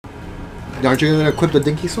Aren't you gonna equip the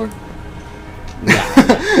dinky sword? Nah.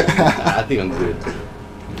 I think I'm good.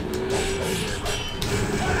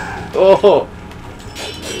 Oh!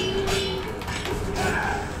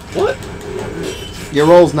 What? Your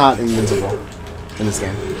roll's not invincible in this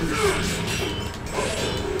game.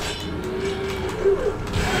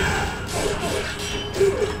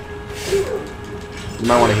 You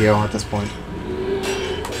might want to heal at this point.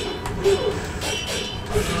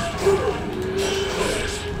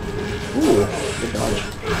 Ooh, good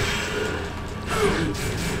dodge.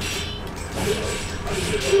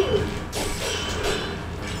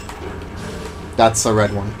 That's a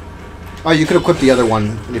red one. Oh, you could equip the other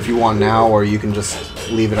one if you want now, or you can just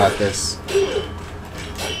leave it at this.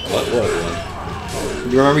 What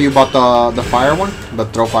one? You remember you bought the fire one? The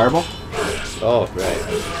throw fireball? Oh,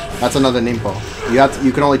 right. That's another Nimpo.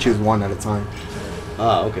 You can only choose one at a time.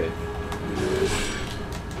 Ah, okay.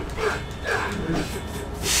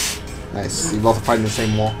 Nice. You both are fighting the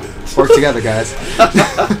same wall. Work together, guys.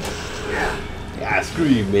 Yeah, screw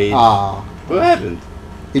you, mate. Ah. What happened?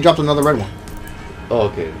 He dropped another red one. Oh,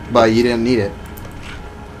 okay. But you didn't need it.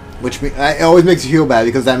 Which it always makes you feel bad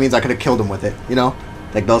because that means I could have killed him with it. You know?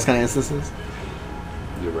 Like those kind of instances.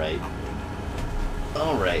 You're right.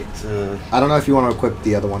 Alright. I don't know if you want to equip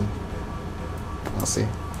the other one. I'll see.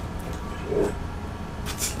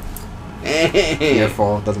 Your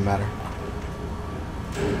fault. Doesn't matter.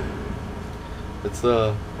 It's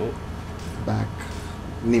oh. Back.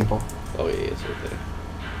 Nimpo. Oh yeah, it's right there.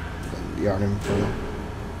 Then Yarn Inferno.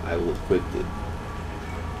 I will equip it.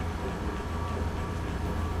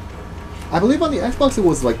 I believe on the Xbox it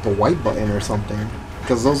was like the white button or something.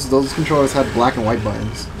 Because those controllers had black and white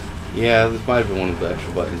buttons. Yeah, this might have been one of the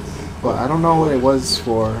extra buttons. But I don't know what it was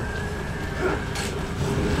for.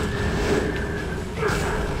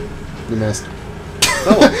 You missed.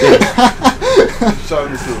 Oh, Shot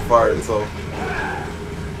into the fire, so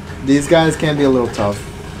These guys can be a little tough.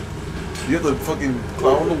 you have to fucking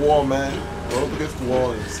climb on the wall, man. Go up against the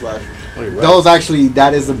wall and slash. oh, you're right. Those actually,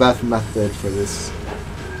 that is the best method for this.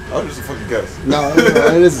 I was just a fucking guess. No,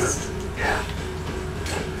 it is.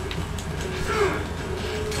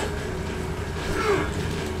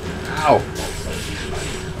 Ow.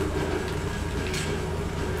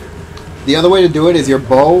 The other way to do it is your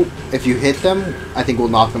bow, if you hit them, I think will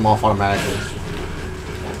knock them off automatically.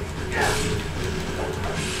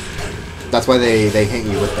 That's why they hit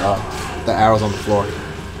you with the arrows on the floor.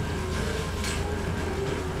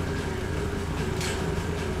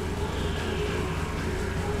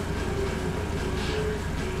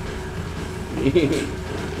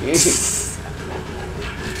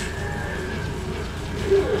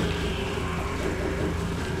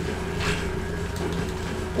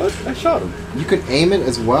 What? I shot him. You could aim it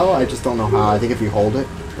as well, I just don't know how. I think if you hold it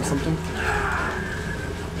or something.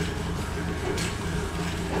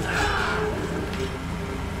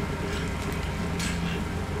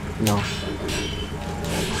 No.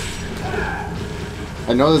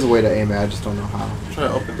 I know there's a way to aim it, I just don't know how. Try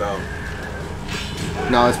up and down.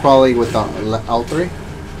 No, it's probably with the L3.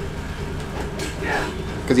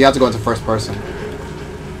 Because you have to go into first person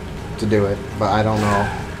to do it, but I don't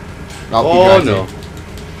know. Oh no.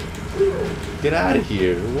 Get out of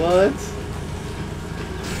here. What?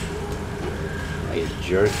 You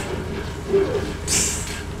jerk.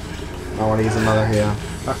 I want to use another here.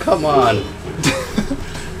 Oh, come on.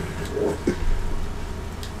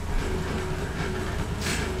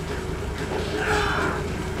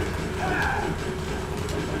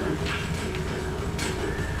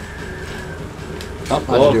 How'd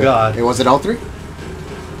Oh, you do God. it? Was it L3?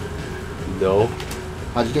 No.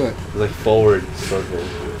 How'd you do it? It's like forward circle.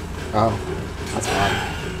 Oh, that's odd.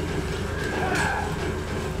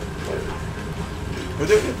 What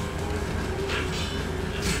did you?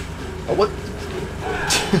 Oh, what?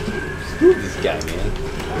 Screw this guy,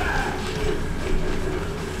 man.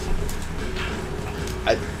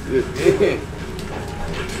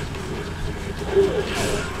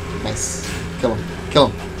 Nice. Kill him. Kill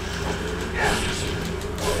him.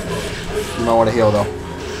 You might want to heal though.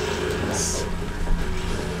 Yes.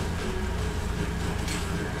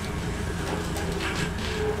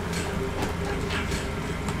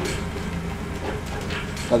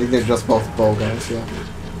 I think they're just both bow guys, yeah.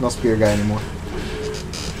 No spear guy anymore.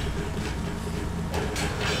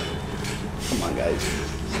 Come on, guys.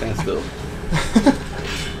 Stand still.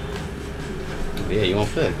 Yeah, you won't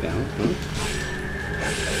play it down. Huh?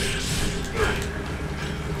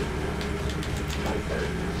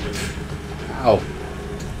 Ow.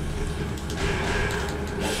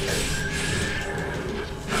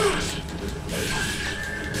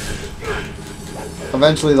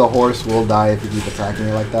 Eventually the horse will die if you keep attacking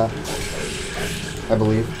it like that. I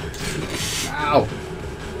believe. Ow!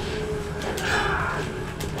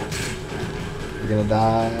 You're gonna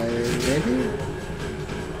die, maybe?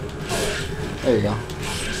 There you go.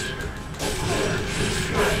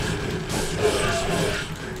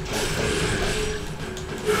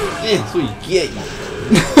 Yeah, that's what you get.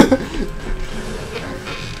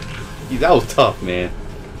 Yeah, that was tough, man.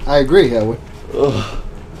 I agree, yeah. Ugh.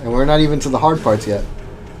 And we're not even to the hard parts yet.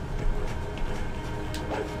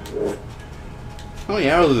 How many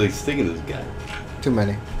arrows are they sticking this guy? Too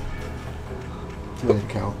many. Too many to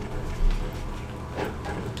count.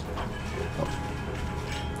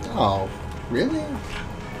 Oh, really?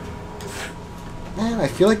 Man, I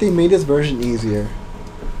feel like they made this version easier.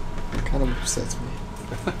 It kind of upsets me.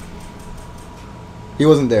 He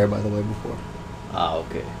wasn't there, by the way, before. Ah,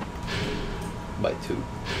 okay. By 2.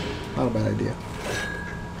 Not a bad idea.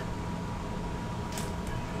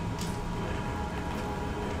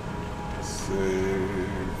 Save.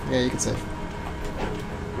 Yeah, you can save.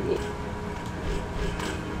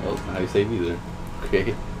 Oh, now you save me there.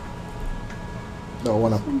 Okay. No,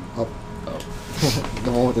 one up. Up. Oh.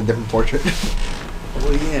 The one with a different portrait.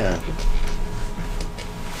 Oh, yeah.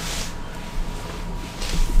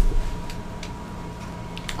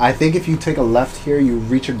 I think if you take a left here, you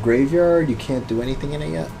reach a graveyard. You can't do anything in it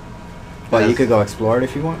yet. But you could go explore it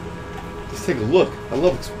if you want. Let's take a look. I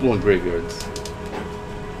love exploring graveyards.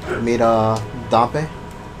 Meet Dampe.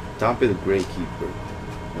 Dampe the Gravekeeper.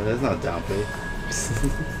 No, that's not Dampe.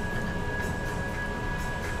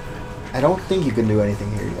 I don't think you can do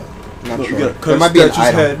anything here yet. I'm not Look, sure. you gotta cut There a might be an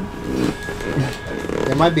statue's item. head.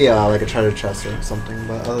 There might be like a treasure chest or something,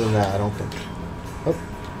 but other than that, I don't think. Oh,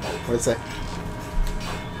 what did it say?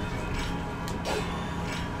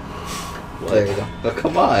 What? There you go. Oh,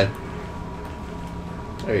 come on.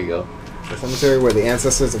 There you go. The cemetery where the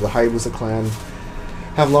ancestors of the Hayabusa clan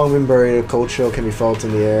have long been buried. A cold chill can be felt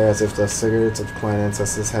in the air as if the spirits of clan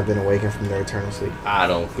ancestors have been awakened from their eternal sleep. I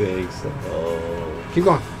don't think so. Keep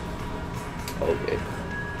going. Okay.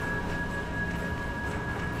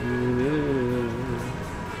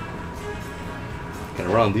 Can I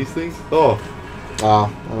run these things? Oh,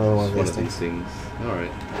 Another one of one these of these things. things. All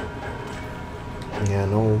right. Yeah,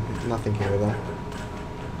 no, nothing here though.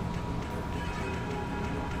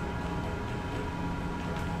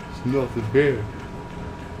 There's nothing here.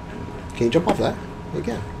 Can you jump off that? You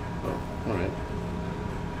can. Oh, all right.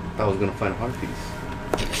 I was gonna find a heart piece.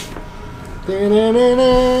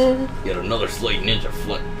 Yet another slate ninja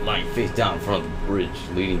lying face down in front of the bridge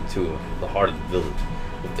leading to the heart of the village.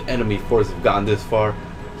 If the enemy forces have gotten this far,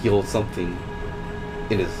 he holds something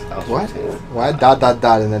in his outstretched What? hand. Why?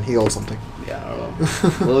 And then heal something. Yeah, I don't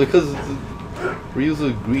know. Well, because Ryu's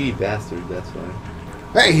a greedy bastard, that's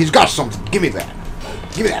why. Hey, he's got something. Give me that.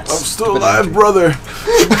 Give me that. I'm still alive, brother.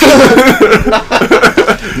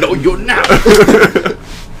 No, you're not.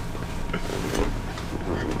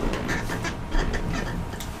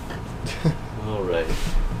 All right.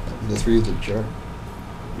 This Ryu's a jerk.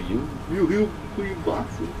 Ryu, who you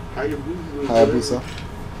boxing? Hayabusa.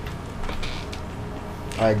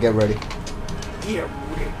 Alright, get ready. Yeah.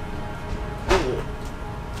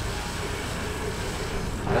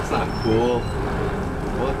 That's not cool.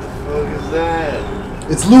 What the fuck is that?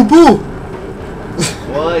 It's Lubu!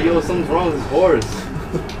 What? Yo, something's wrong with his horse.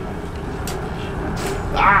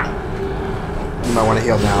 Ah! You might want to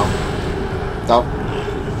heal now. No.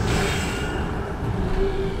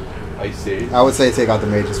 Are you serious? I would say take out the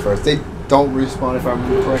mages first. They don't respawn if I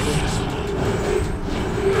remember correctly.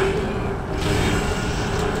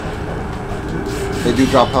 They do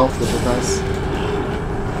drop health, which is nice.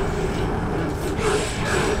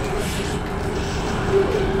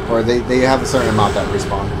 Or they have a certain amount that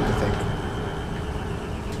respawn, I think.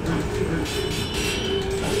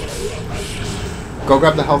 Go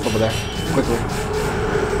grab the health over there, quickly.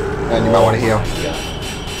 And you might want to heal. Yeah.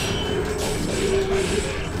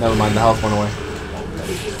 Never mind, the health went away.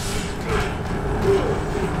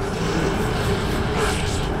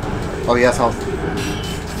 Oh, he has health.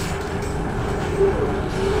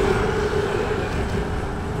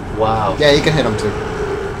 Wow. Yeah, you can hit him too.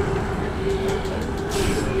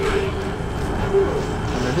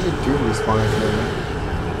 Maybe they do respawn if they...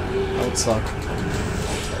 That would suck.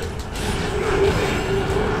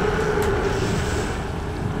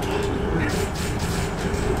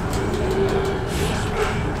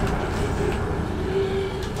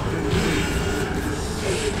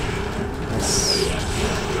 Nice.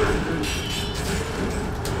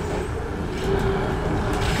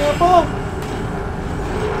 Careful!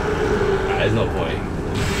 There's no point.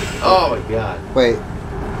 Oh my god. Wait,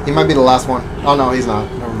 he might be the last one. Oh no, he's not.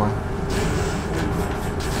 Never mind.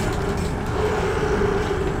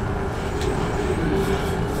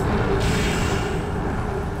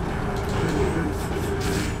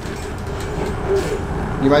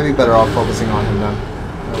 You might be better off focusing on him then.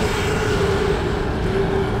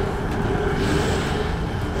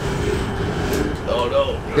 Oh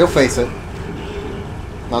no. He'll face it.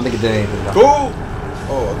 I don't think he did anything though. Go!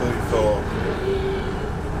 Oh, I thought he fell off.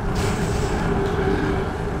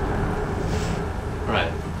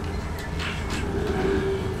 Right.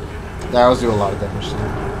 The arrows do a lot of damage to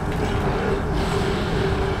him.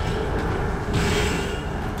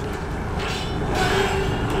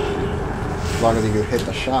 As long as you can hit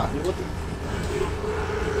the shot. What the?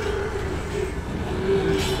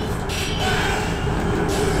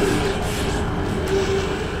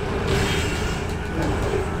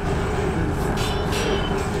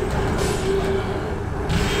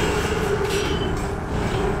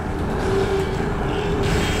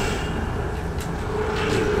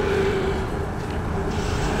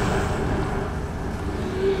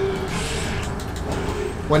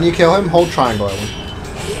 When you kill him, hold triangle, Edwin.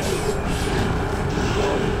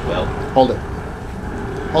 Well. Hold it.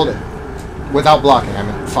 Hold it. Without blocking, I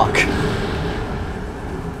mean, fuck.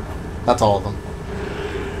 That's all of them.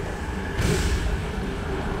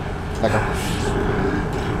 Let go.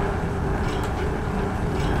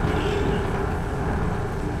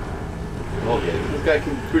 Okay, this guy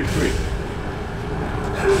can be pretty free.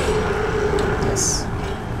 Yes.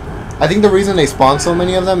 I think the reason they spawn so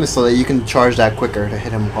many of them is so that you can charge that quicker to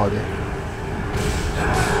hit him harder.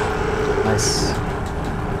 Nice.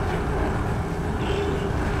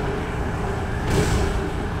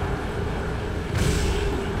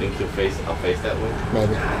 Think I'll face that way?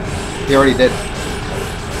 Maybe. He already did.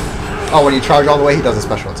 Oh, when you charge all the way, he does a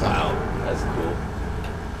special attack. Wow, that's cool.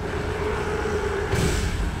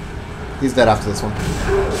 He's dead after this one.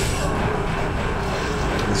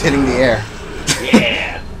 He's hitting the air.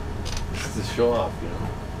 Yeah! Just to show off, you know?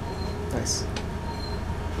 Nice.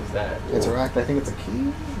 What's that? Interact, I think it's a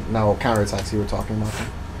key? No, counterattacks you were talking about.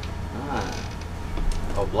 Ah.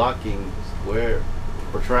 Oh, blocking, square,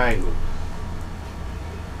 or triangle.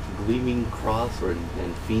 Gleaming cross or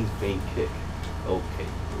and fiend's bane kick. Okay.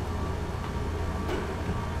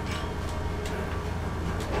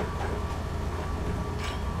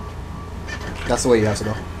 That's the way you have to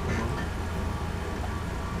go.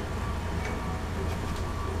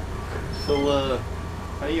 So,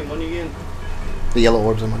 how do you get money again? The yellow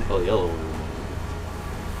orbs are money. Oh, yellow.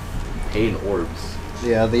 Pain orbs.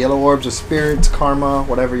 Yeah, the yellow orbs are spirits, karma,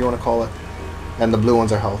 whatever you want to call it. And the blue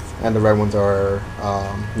ones are health. And the red ones are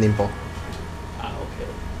Nimpo. Ah, okay.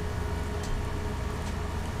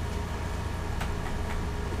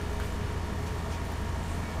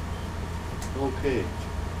 Okay.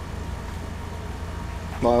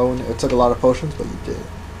 Well, it took a lot of potions, but you did.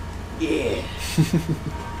 Yeah.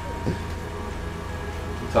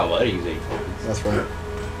 Talking about I didn't use any tokens. That's right.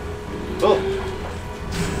 Oh.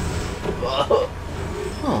 Oh.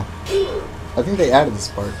 Huh. I think they added this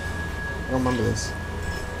part. I don't remember this.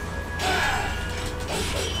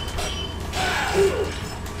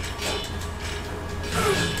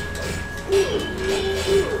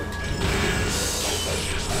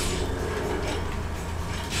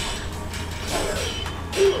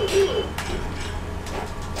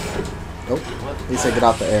 Nope. He said get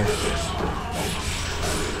out the air.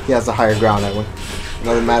 He has the higher ground that one. It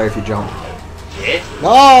doesn't matter if you jump. Yeah.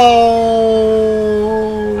 No!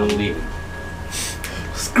 I'm leaving.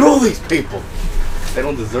 Screw these people. They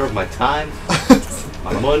don't deserve my time,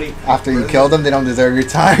 my money. After you kill them, they don't deserve your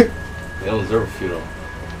time. They don't deserve a funeral.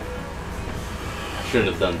 I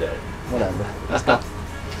shouldn't have done that. Whatever.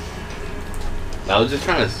 I was just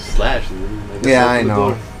trying to slash. Yeah, I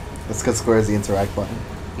know. That's because square is the interact button.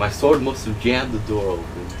 My sword must have jammed the door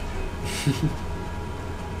open.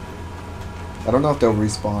 I don't know if they'll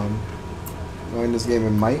respawn. Knowing this game,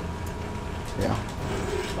 it might. Yeah.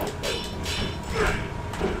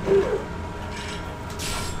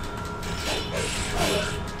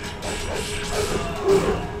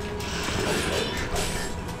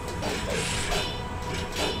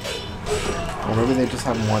 Or maybe they just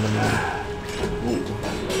have more than one. Ooh.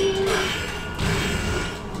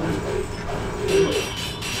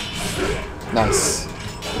 Nice.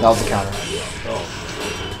 That was the counter. Oh.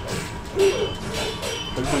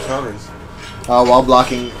 Look at the counters. While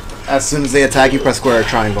blocking, as soon as they attack, you press square or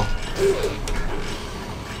triangle.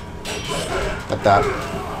 Like that.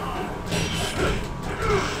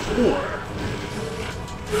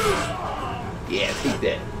 Yeah, take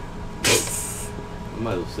that. You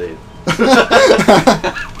might as well save.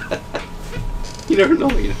 You never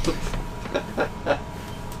know, you know.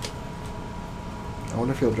 I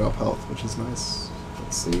wonder if he'll drop health, which is nice.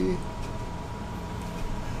 Let's see.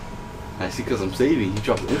 I see, because I'm saving, he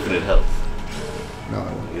drops infinite health. No, I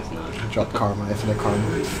I won't. guess not. Drop karma, infinite karma.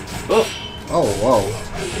 Oh! Oh, whoa.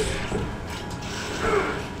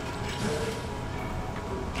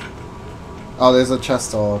 Oh, there's a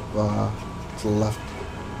chest up to the left,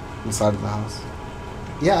 inside of the house.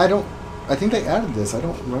 Yeah, I think they added this. I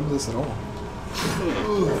don't remember this at all.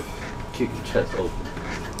 Kick your chest open.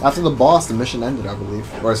 After the boss, the mission ended, I believe.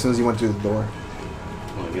 Or as soon as you went through the door.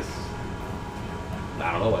 Well, I guess.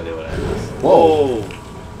 I don't know why they would add this. Whoa.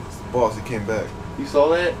 It's the boss, he came back. You saw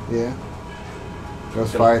that? Yeah. There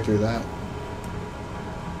was fire through that.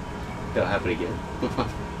 That'll happen again.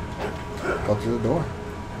 Go through the door.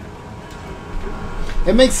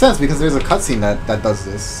 It makes sense because there's a cutscene that does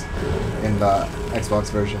this in the Xbox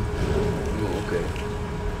version. Oh, okay.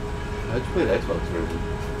 How'd you play the Xbox version?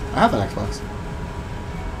 I have an Xbox.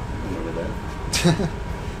 I don't remember that.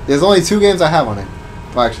 There's only 2 games I have on it.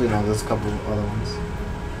 Well, actually, no, there's a couple other ones.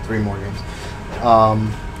 3 more games.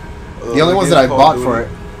 The only ones that I bought for it...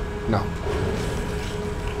 No.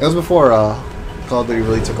 It was before Call of Duty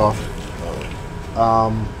really took off.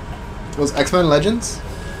 It was X-Men Legends,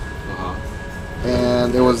 Uh-huh.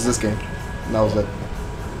 and it was this game. And that was it.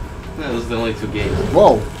 Yeah, those are the only 2 games.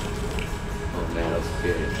 Whoa! Oh man, that was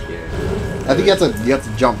scary. I think you have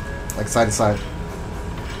to jump, like side to side.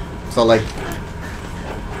 So like...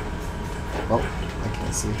 Well, I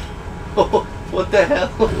can't see. Oh, what the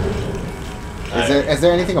hell? Is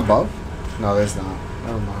there anything above? No, there's not.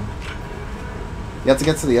 Never mind. You have to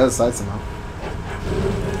get to the other side somehow.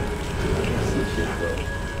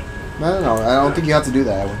 No. I don't think you have to do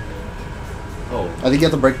that, Edwin. Oh. I think you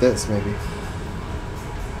have to break this, maybe.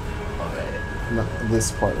 Alright. No,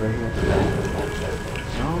 this part right here.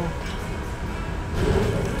 No.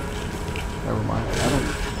 Never mind. I don't...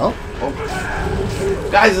 Oh. Oh.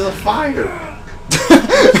 Guys, there's a fire!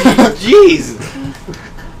 Jeez!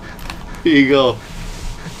 Here you go.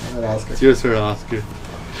 Alright, Oscar. It's your turn, Oscar.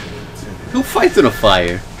 Who fights in a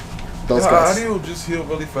fire? Those How guys. do you just heal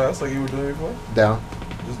really fast like you were doing before? Down.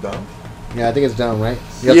 Just down? Yeah, I think it's down, right?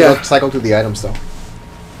 You have Yeah. to cycle through the items, though.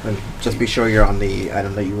 And just be sure you're on the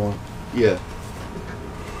item that you want. Yeah.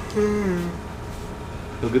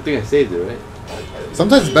 Well, good thing I saved it, right?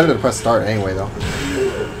 Sometimes it's better to press start anyway, though.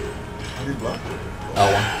 How do you block?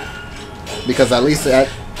 L1. Because at least it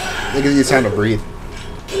gives you time to breathe.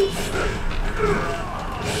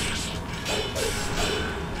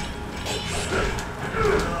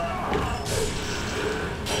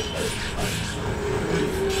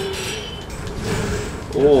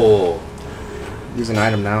 Oh. Use an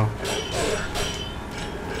item now.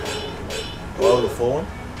 Oh, the full one?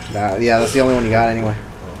 Yeah, that's the only one you got anyway.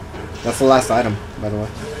 That's the last item, by the way.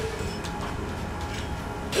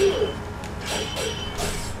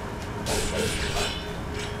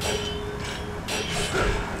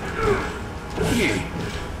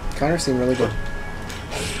 Connor seemed really good.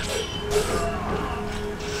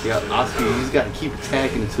 Yeah, Oscar, you just gotta keep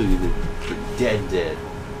attacking until you're dead.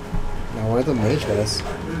 Now where are the mage guys? Oh.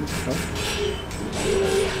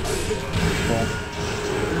 Cool.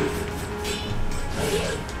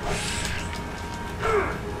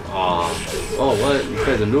 Oh, what? You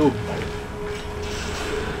guys a noob.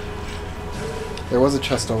 There was a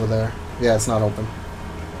chest over there. Yeah, it's not open.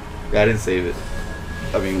 Yeah, I didn't save it.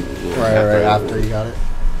 I mean, Right, after you got it.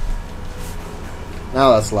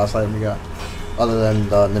 Now that's the last item you got. Other than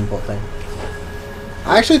the nimble thing.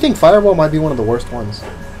 I actually think Fireball might be one of the worst ones.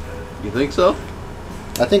 You think so?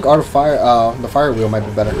 I think Art of Fire, the Fire Wheel might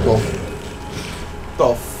be better. Cool.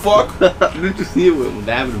 The fuck? Didn't you see it when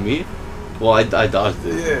that happened to me? Well, I dodged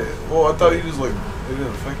it. Yeah. Well, I thought you just like, it didn't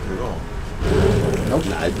affect you at all. Nope.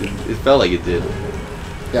 Nah, it felt like it did.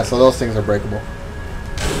 Yeah, so those things are breakable.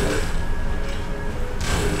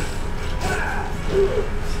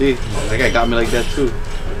 See, that guy got me like that too.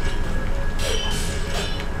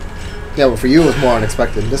 Yeah, but for you it was more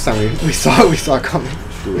unexpected. This time we saw it coming.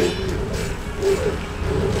 True.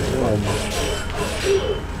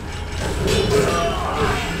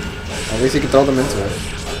 At least you can throw them into it.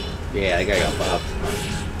 Yeah, that guy got popped.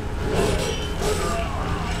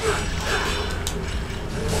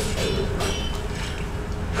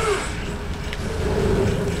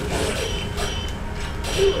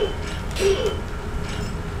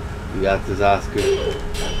 You got this, Oscar.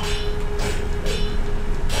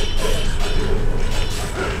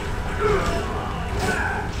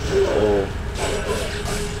 Oh.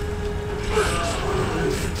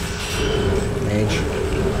 Mage.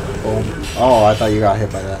 Boom. Oh, I thought you got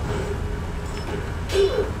hit by that.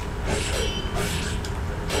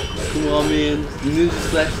 Come on, man. Ninja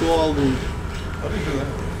slash through all of them. How do you do that?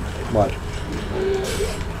 What?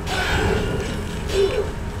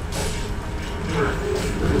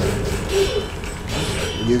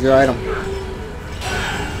 Use your item.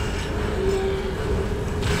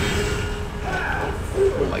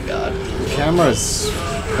 Oh my god. The camera is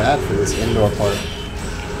bad for this indoor part.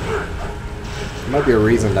 There might be a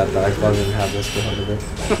reason that the Xbox didn't have this for of it.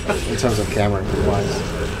 In terms of camera wise.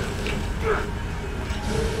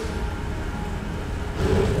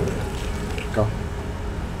 Go.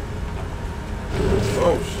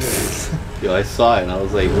 Oh shit. Yo, I saw it and I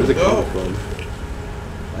was like, where's it coming from?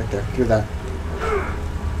 Right there. Do that.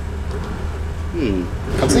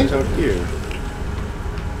 Cutscene? Out here.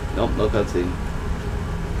 Nope, no cutscene.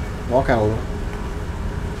 Walk out a little.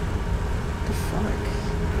 What the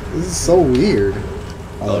fuck? This is so weird.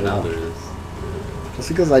 Oh, now there is. Just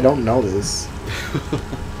because I don't know this.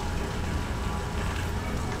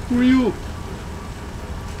 Who are you?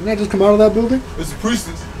 Didn't I just come out of that building? It's the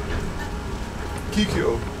priestess.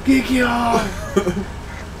 Kikyo. Kikyo!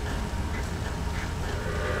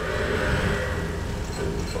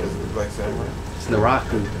 Black Samurai. It's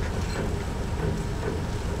Naraku.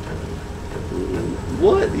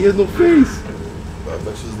 What? He has no face. I bet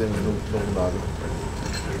you his name is Nobunaga.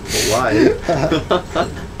 But why?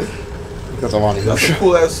 Because I want to. That's a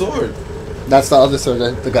cool ass sword. That's the other sword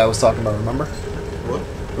that the guy was talking about, remember? What?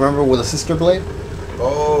 Remember with a sister blade?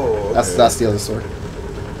 Oh, okay. That's the other sword.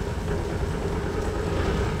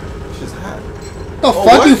 She's hot. The fuck?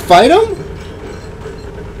 What? You fight him?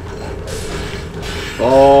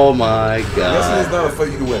 Oh my Guessing god. it's not a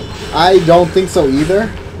fight you can win. I don't think so either.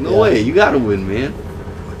 No way, you gotta win, man.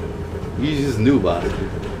 You just knew about it.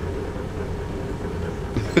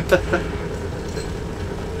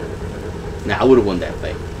 Nah, I would've won that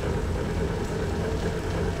fight.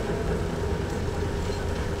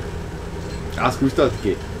 Oscar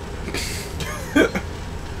Stutzke.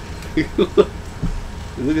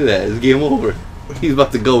 Look at that, it's game over. He's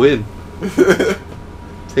about to go in.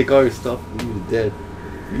 Take all your stuff, leave you to dead.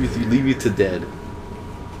 Leave you to dead.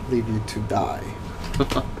 Leave you to die.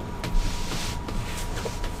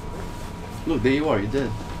 Look, there you are, you're dead.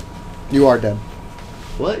 You are dead.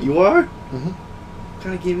 What? You are? Mm-hmm. What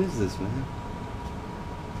kind of game is this, man?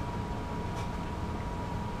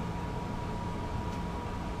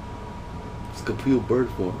 It's Kapuyo bird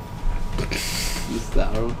form. This is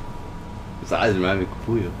I don't know. His eyes remind me of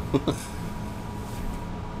Kapuyo.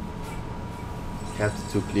 Chapter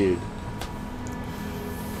 2 cleared.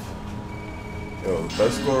 Yo,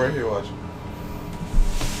 best score right here, watch.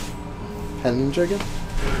 Head ninja again?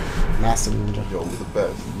 Master ninja. Yo, who's the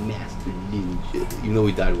best? Master Ninja. You know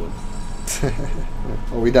we died once.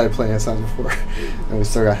 Well, we died playing Assassin's before. And we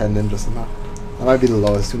still got head ninja somehow. That might be the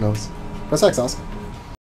lowest, who knows? Press X, Oscar.